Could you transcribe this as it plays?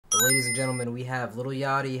ladies and gentlemen, we have Lil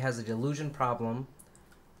Yachty has a delusion problem.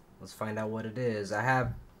 Let's find out what it is. I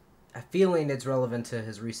have a feeling it's relevant to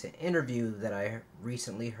his recent interview that I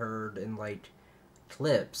recently heard in, like,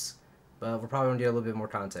 clips. But we're probably going to get a little bit more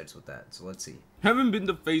context with that, so let's see. Having been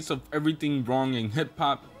the face of everything wrong in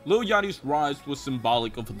hip-hop, Lil Yachty's rise was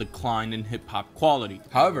symbolic of a decline in hip-hop quality.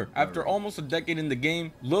 However, after almost a decade in the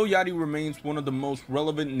game, Lil Yachty remains one of the most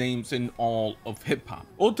relevant names in all of hip-hop,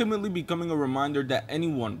 ultimately becoming a reminder that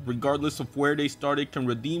anyone, regardless of where they started, can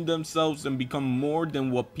redeem themselves and become more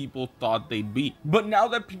than what people thought they'd be. But now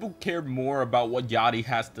that people care more about what Yachty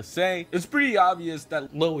has to say, it's pretty obvious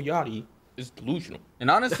that Lil Yachty is delusional. And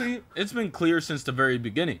honestly, it's been clear since the very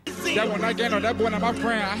beginning. That one I gained on that boy, not my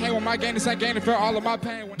friend. I hate when my gain is I gain to feel all of my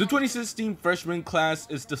pain. The 2016 freshman class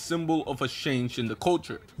is the symbol of a change in the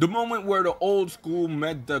culture. The moment where the old school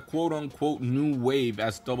met the quote-unquote new wave,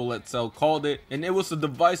 as Double XL called it, and it was a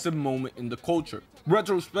divisive moment in the culture.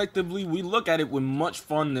 Retrospectively, we look at it with much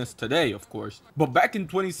fondness today, of course. But back in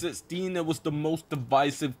 2016, it was the most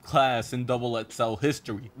divisive class in Double XL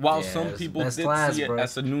history. While some people did see it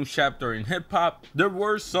as a new chapter in hip-hop, there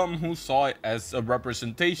were some who saw it as a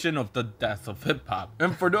representation of the death of hip-hop.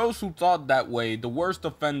 And for those who thought that way, the worst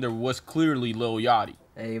offender was clearly Lil Yachty.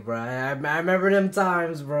 Hey, bro, I remember them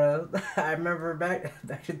times, bro. I remember back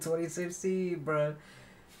in 2016, bro.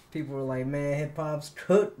 People were like, man, hip-hop's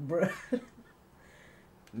cooked, bro.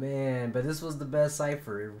 Man, but this was the best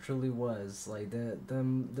cipher. It truly was. Like, the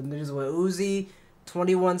niggas with Uzi,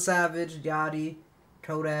 21 Savage, Yachty,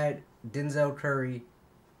 Kodak, Denzel Curry.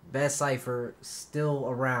 Best cipher still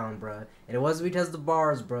around, bruh. And it wasn't because of the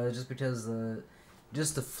bars, bruh. It's just because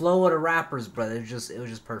the flow of the rappers, bruh. It was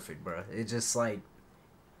just perfect, bruh. It just like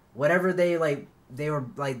whatever they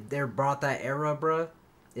brought that era, bruh.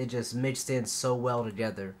 It just mixed in so well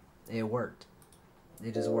together. It worked.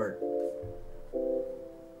 It just worked.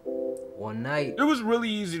 One night. It was really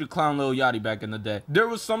easy to clown Lil Yachty back in the day. There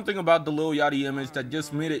was something about the Lil Yachty image that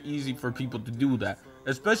just made it easy for people to do that.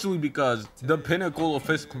 Especially because the pinnacle of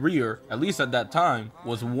his career, at least at that time,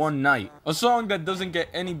 was One Night. A song that doesn't get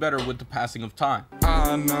any better with the passing of time.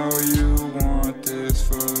 I know you want this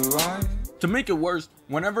for life. To make it worse,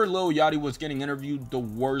 whenever Lil Yachty was getting interviewed, the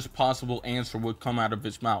worst possible answer would come out of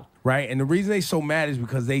his mouth. Right, and the reason they so mad is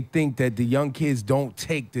because they think that the young kids don't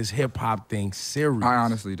take this hip-hop thing serious. I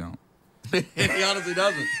honestly don't. He honestly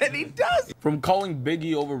doesn't. And he does. From calling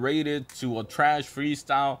Biggie overrated to a trash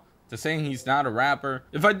freestyle to saying he's not a rapper.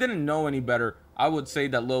 If I didn't know any better, I would say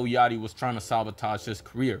that Lil Yachty was trying to sabotage his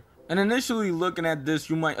career. And initially looking at this,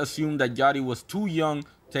 you might assume that Yachty was too young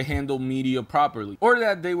to handle media properly, or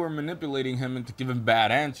that they were manipulating him into giving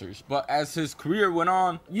bad answers. But as his career went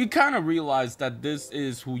on, you kind of realize that this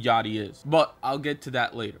is who Yachty is. But I'll get to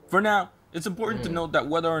that later. For now, it's important to note that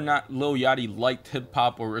whether or not Lil Yachty liked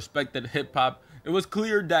hip-hop or respected hip-hop, it was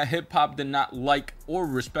clear that hip-hop did not like or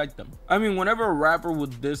respect them. I mean, whenever a rapper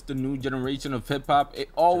would diss the new generation of hip-hop, it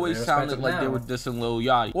always sounded like they were dissing Lil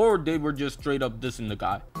Yachty, or they were just straight up dissing the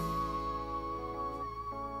guy.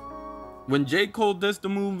 When J. Cole dissed the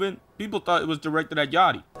movement, people thought it was directed at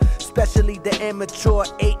Yachty. Especially the immature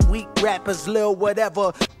 8-week rappers, Lil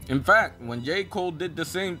whatever. In fact, when J. Cole did the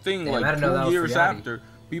same thing like 2 years after,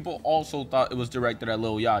 people also thought it was directed at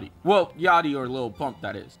Lil Yachty. Well, Yachty or Lil Pump,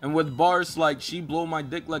 that is. And with bars like "She blow my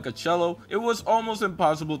dick like a cello," it was almost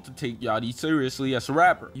impossible to take Yachty seriously as a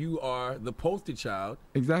rapper. You are the poster child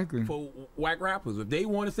Exactly. for whack rappers. If they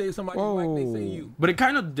want to say somebody whack, they say you. But it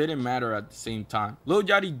kind of didn't matter at the same time. Lil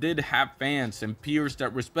Yachty did have fans and peers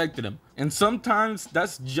that respected him. And sometimes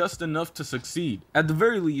that's just enough to succeed. At the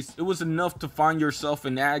very least, it was enough to find yourself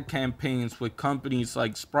in ad campaigns with companies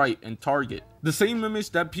like Sprite and Target. The same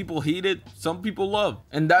image that people hated, some people loved.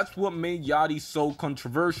 And that's what made Yachty so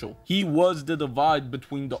controversial. He was the divide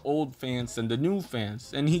between the old fans and the new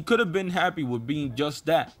fans. And he could have been happy with being just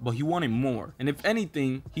that, but he wanted more. And if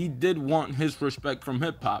anything, he did want his respect from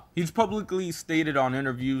hip-hop. He's publicly stated on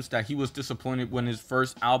interviews that he was disappointed when his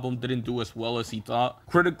first album didn't do as well as he thought,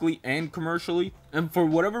 critically and commercially. And for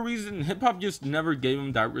whatever reason, hip-hop just never gave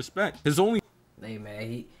him that respect. His only... Hey,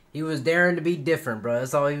 man, he was daring to be different, bro.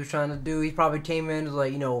 That's all he was trying to do. He probably came in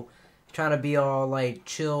like, you know, trying to be all like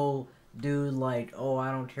chill dude, like, oh,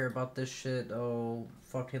 I don't care about this shit. Oh,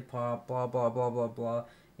 fuck hip hop, blah blah blah blah blah.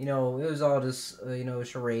 You know, it was all just you know,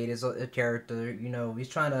 charade. It's a character. You know, he's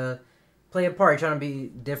trying to play a part, trying to be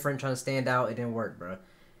different, trying to stand out. It didn't work, bro.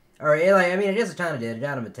 Or I mean, I guess it kind of did. It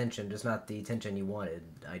got him attention, just not the attention he wanted.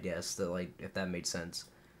 I guess that, like, if that made sense.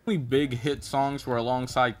 Only big hit songs were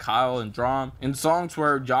alongside Kyle and Drum, and songs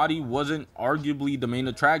where Yachty wasn't arguably the main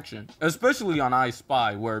attraction, especially on I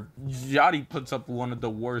Spy, where Yachty puts up one of the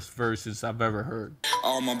worst verses I've ever heard.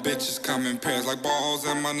 All my bitches come in pairs like balls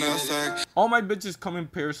in my nutsack. All my bitches come in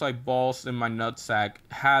pairs like balls in my nutsack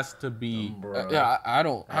has to be yeah, I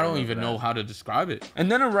don't even know how to describe it.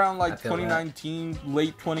 And then around like 2019,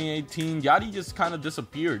 late 2018, Yachty just kind of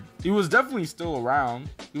disappeared. He was definitely still around.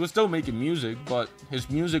 He was still making music, but his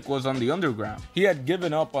music was on the underground. He had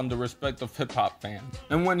given up on the respect of hip hop fans.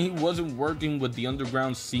 And when he wasn't working with the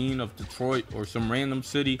underground scene of Detroit or some random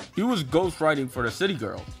city, he was ghostwriting for the city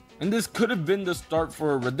girls. And this could have been the start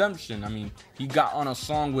for a redemption. I mean, he got on a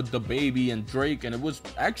song with DaBaby and Drake, and it was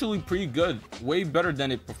actually pretty good. Way better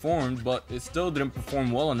than it performed, but it still didn't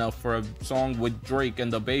perform well enough for a song with Drake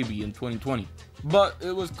and DaBaby in 2020. But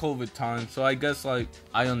it was COVID time, so I guess like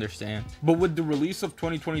I understand. But with the release of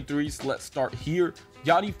 2023's Let's Start Here,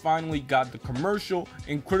 Yachty finally got the commercial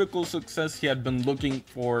and critical success he had been looking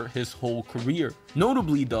for his whole career.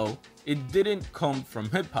 Notably though, it didn't come from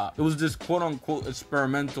hip hop. It was this quote unquote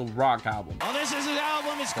experimental rock album. Oh, this is an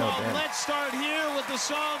album. It's called Let's Start Here with the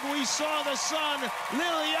song We Saw the Sun, Lil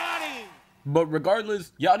Yachty. But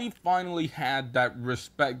regardless, Yachty finally had that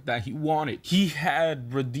respect that he wanted. He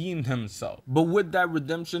had redeemed himself. But with that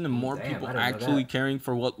redemption and more people actually caring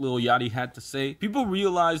for what Lil Yachty had to say, people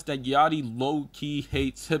realized that Yachty low-key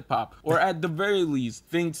hates hip-hop, or at the very least,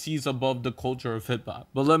 thinks he's above the culture of hip-hop.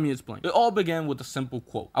 But let me explain. It all began with a simple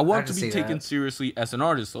quote. I want to be taken seriously as an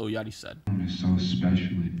artist, Lil Yachty said. It's so special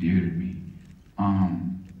and dear to me.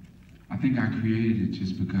 I think I created it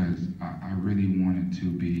just because I really wanted to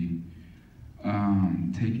be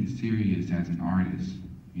taken serious as an artist,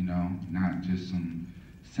 you know, not just some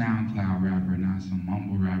SoundCloud rapper, not some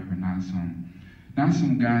mumble rapper, not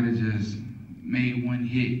some guy that just made one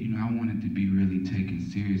hit. You know, I wanted to be really taken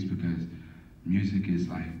serious because music is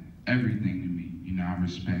like everything to me. You know, I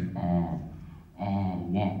respect all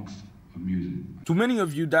walks of music. To many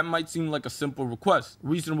of you, that might seem like a simple request,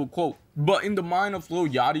 reasonable quote. But in the mind of Lil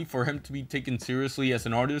Yachty, for him to be taken seriously as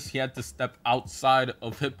an artist, he had to step outside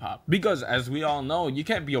of hip-hop. Because as we all know, you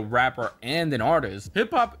can't be a rapper and an artist.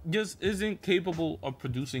 Hip-hop just isn't capable of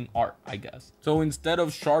producing art, I guess. So instead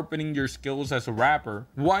of sharpening your skills as a rapper,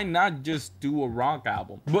 why not just do a rock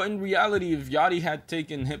album? But in reality, if Yachty had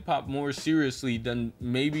taken hip-hop more seriously, then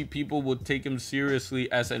maybe people would take him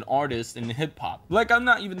seriously as an artist in hip-hop. Like, I'm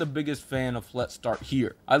not even the biggest fan of Let's Start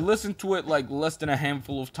Here. I listened to it like less than a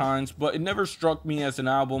handful of times, but it never struck me as an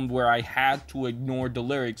album where I had to ignore the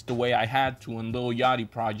lyrics the way I had to in Lil Yachty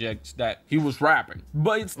projects that he was rapping.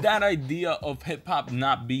 But it's that idea of hip-hop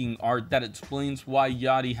not being art that explains why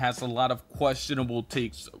Yachty has a lot of questionable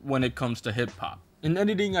takes when it comes to hip-hop. In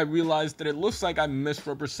editing, I realized that it looks like I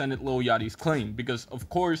misrepresented Lil Yachty's claim because, of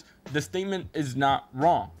course, the statement is not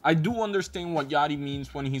wrong. I do understand what Yachty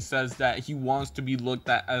means when he says that he wants to be looked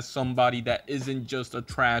at as somebody that isn't just a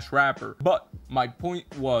trash rapper. But my point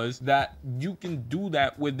was that you can do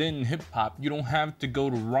that within hip-hop. You don't have to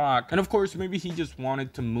go to rock. And of course, maybe he just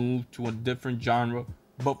wanted to move to a different genre.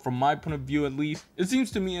 But from my point of view, at least, it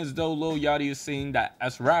seems to me as though Lil Yachty is saying that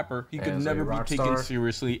as a rapper, he could never be taken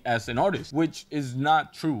seriously as an artist, which is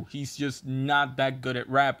not true. He's just not that good at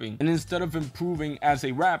rapping. And instead of improving as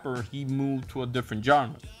a rapper, he moved to a different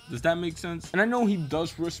genre. Does that make sense? And I know he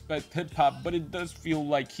does respect hip-hop, but it does feel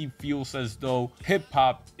like he feels as though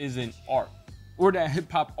hip-hop isn't art, or that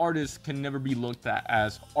hip-hop artists can never be looked at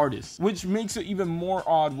as artists, which makes it even more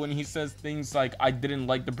odd when he says things like, I didn't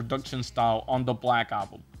like the production style on the Black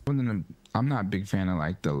album. I'm not a big fan of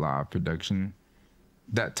like the live production,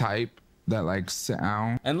 that type, that like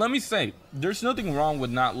sound. And let me say, there's nothing wrong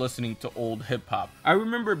with not listening to old hip-hop. I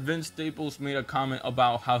remember Vince Staples made a comment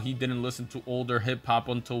about how he didn't listen to older hip-hop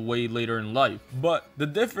until way later in life. But the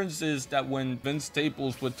difference is that when Vince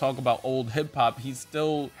Staples would talk about old hip-hop, he'd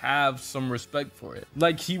still have some respect for it.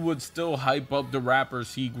 Like, he would still hype up the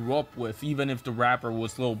rappers he grew up with, even if the rapper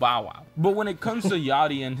was Lil Bow Wow. But when it comes to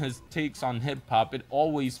Yachty and his takes on hip-hop, it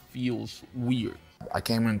always feels weird. I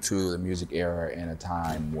came into the music era in a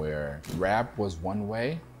time where rap was one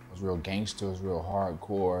way. It was real gangster, it was real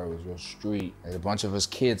hardcore, it was real street. And a bunch of us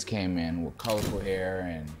kids came in with colorful hair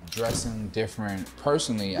and dressing different.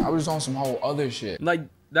 Personally, I was on some whole other shit. Like,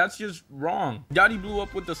 That's just wrong. Yachty blew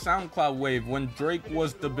up with the SoundCloud wave when Drake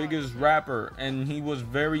was the biggest rapper and he was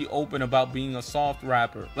very open about being a soft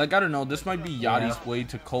rapper. Like, I don't know, this might be Yachty's way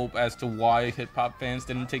to cope as to why hip-hop fans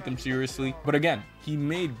didn't take him seriously. But again, he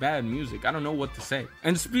made bad music. I don't know what to say.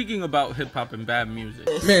 And speaking about hip-hop and bad music.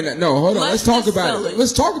 Man, no, hold on. Let's talk about it.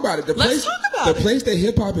 Let's talk about it. The place that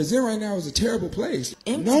hip-hop is in right now is a terrible place.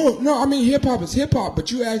 No, I mean, hip-hop is hip-hop, but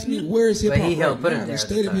you asked me where is hip-hop right now. The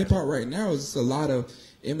state of hip-hop right now is a lot of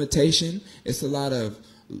imitation. It's a lot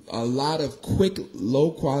of quick,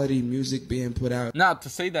 low-quality music being put out. Now, to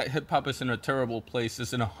say that hip-hop is in a terrible place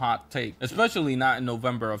isn't a hot take, especially not in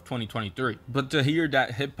November of 2023. But to hear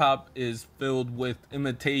that hip-hop is filled with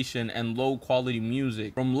imitation and low-quality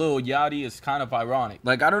music from Lil Yachty is kind of ironic.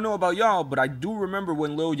 Like, I don't know about y'all, but I do remember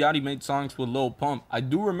when Lil Yachty made songs with Lil Pump. I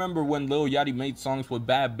do remember when Lil Yachty made songs with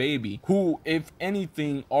Bad Baby, who, if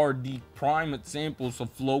anything, are the prime examples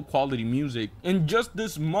of low-quality music. And just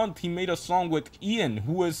this month, he made a song with Ian,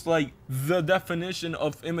 who is like the definition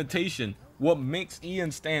of imitation. What makes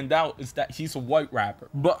Ian stand out is that he's a white rapper.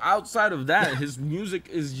 But outside of that, his music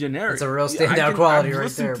is generic. It's a real standout quality right there, I've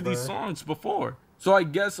listened to these songs before. So I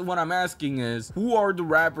guess what I'm asking is, who are the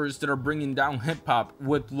rappers that are bringing down hip-hop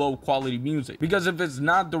with low-quality music? Because if it's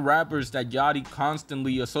not the rappers that Yachty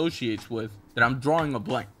constantly associates with, then I'm drawing a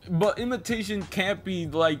blank. But imitation can't be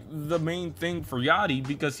like the main thing for Yachty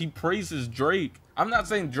because he praises Drake. I'm not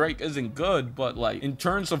saying Drake isn't good, but like in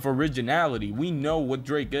terms of originality, we know what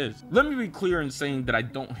Drake is. Let me be clear in saying that I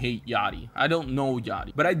don't hate Yachty. I don't know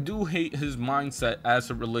Yachty, but I do hate his mindset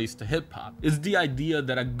as it relates to hip hop. It's the idea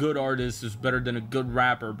that a good artist is better than a good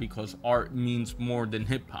rapper because art means more than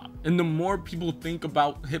hip hop. And the more people think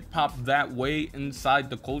about hip hop that way inside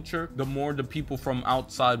the culture, the more the people from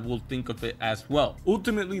outside will think of it as well.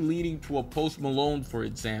 Ultimately leading to a Post Malone, for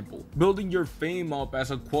example, building your fame up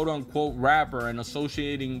as a quote-unquote rapper and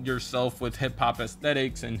associating yourself with hip-hop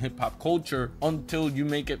aesthetics and hip-hop culture until you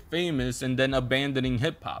make it famous and then abandoning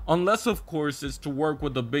hip-hop. Unless, of course, it's to work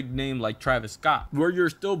with a big name like Travis Scott, where you're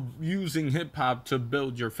still using hip-hop to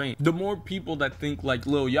build your fame. The more people that think like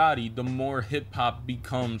Lil Yachty, the more hip-hop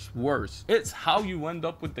becomes worse. It's how you end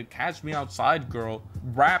up with the Catch Me Outside girl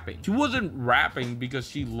rapping. She wasn't rapping because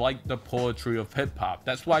she liked the poetry of hip-hop.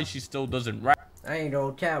 That's why she still doesn't rap. I ain't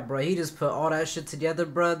no cap, bro. He just put all that shit together,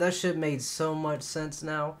 bro. That shit made so much sense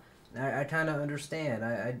now. I kind of understand.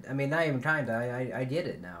 I mean, not even kind of. I get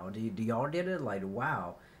it now. Do y'all get it? Like,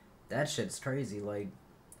 wow. That shit's crazy. Like,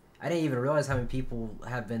 I didn't even realize how many people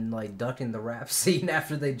have been, like, ducking the rap scene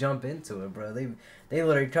after they jump into it, bro. They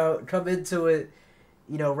literally come into it,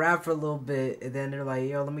 you know, rap for a little bit, and then they're like,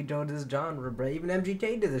 yo, let me join this genre, bro. Even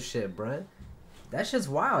MGK did this shit, bro. That shit's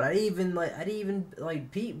wild. I didn't even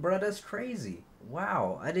peep, bro. That's crazy.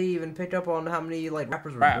 Wow, I didn't even pick up on how many like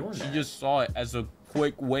rappers were doing that. She just saw it as a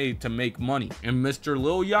quick way to make money, and Mr.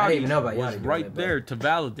 Lil Yachty was right there to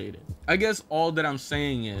validate it. I guess all that I'm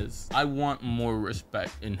saying is I want more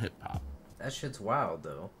respect in hip hop. That shit's wild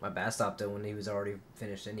though. My bad stopped though when he was already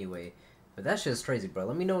finished anyway. But that shit's crazy, bro.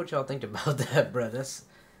 Let me know what y'all think about that, bro. That's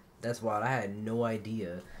wild. I had no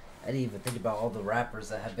idea. I didn't even think about all the rappers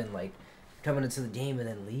that have been like coming into the game and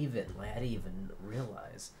then leaving. Like I didn't even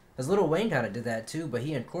realize. Because Lil Wayne kind of did that too, but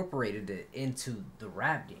he incorporated it into the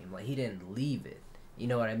rap game. Like, he didn't leave it. You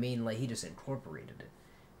know what I mean? Like, he just incorporated it.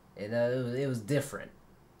 And it was different.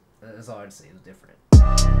 That's all I'd say. It was different.